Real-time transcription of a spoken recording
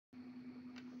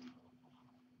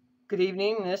Good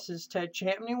evening. This is Ted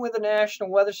Champney with the National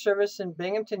Weather Service in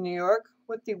Binghamton, New York,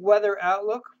 with the weather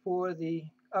outlook for the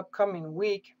upcoming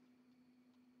week.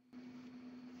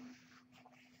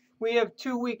 We have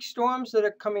 2 weak storms that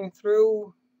are coming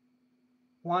through,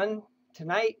 one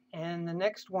tonight and the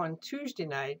next one Tuesday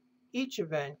night. Each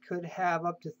event could have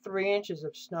up to 3 inches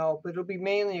of snow, but it'll be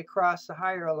mainly across the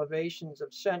higher elevations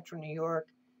of central New York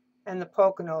and the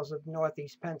Poconos of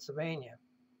northeast Pennsylvania.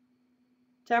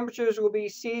 Temperatures will be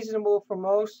seasonable for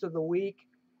most of the week,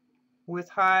 with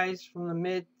highs from the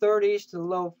mid-30s to the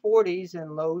low 40s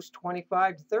and lows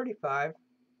 25 to 35.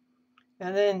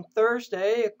 And then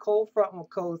Thursday, a cold front will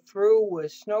go through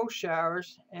with snow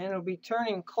showers, and it'll be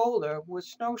turning colder with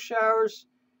snow showers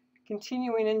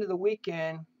continuing into the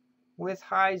weekend with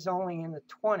highs only in the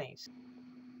 20s.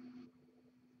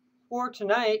 For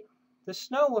tonight, the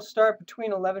snow will start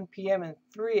between 11 p.m. and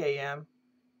 3 a.m.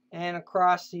 and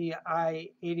across the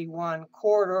I-81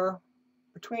 corridor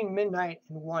between midnight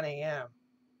and 1 a.m.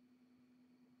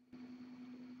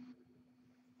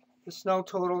 The snow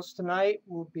totals tonight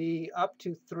will be up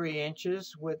to 3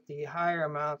 inches, with the higher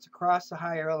amounts across the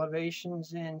higher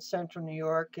elevations in central New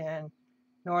York and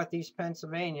northeast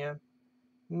Pennsylvania,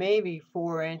 maybe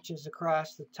 4 inches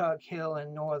across the Tug Hill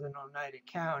in northern Oneida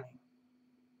County.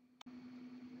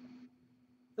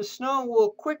 The snow will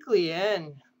quickly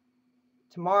end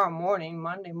tomorrow morning,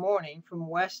 Monday morning, from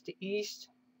west to east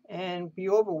and be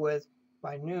over with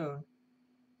by noon.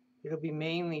 It'll be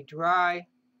mainly dry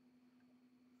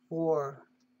for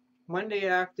Monday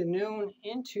afternoon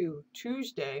into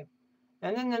Tuesday,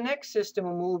 and then the next system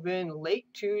will move in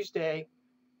late Tuesday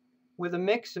with a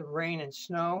mix of rain and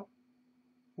snow,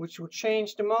 which will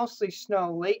change to mostly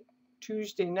snow late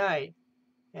Tuesday night,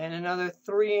 and another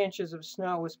 3 inches of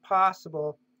snow is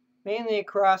possible, mainly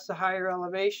across the higher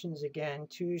elevations again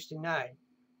Tuesday night.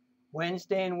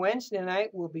 Wednesday and Wednesday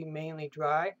night will be mainly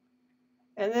dry,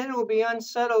 and then it will be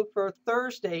unsettled for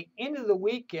Thursday into the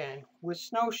weekend with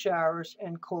snow showers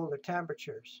and colder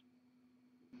temperatures.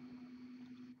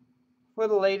 For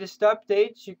the latest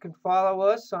updates, you can follow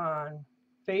us on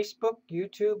Facebook,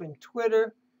 YouTube, and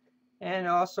Twitter, and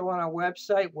also on our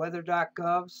website,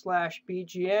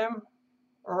 weather.gov/BGM,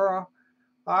 or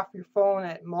off your phone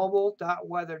at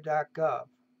mobile.weather.gov.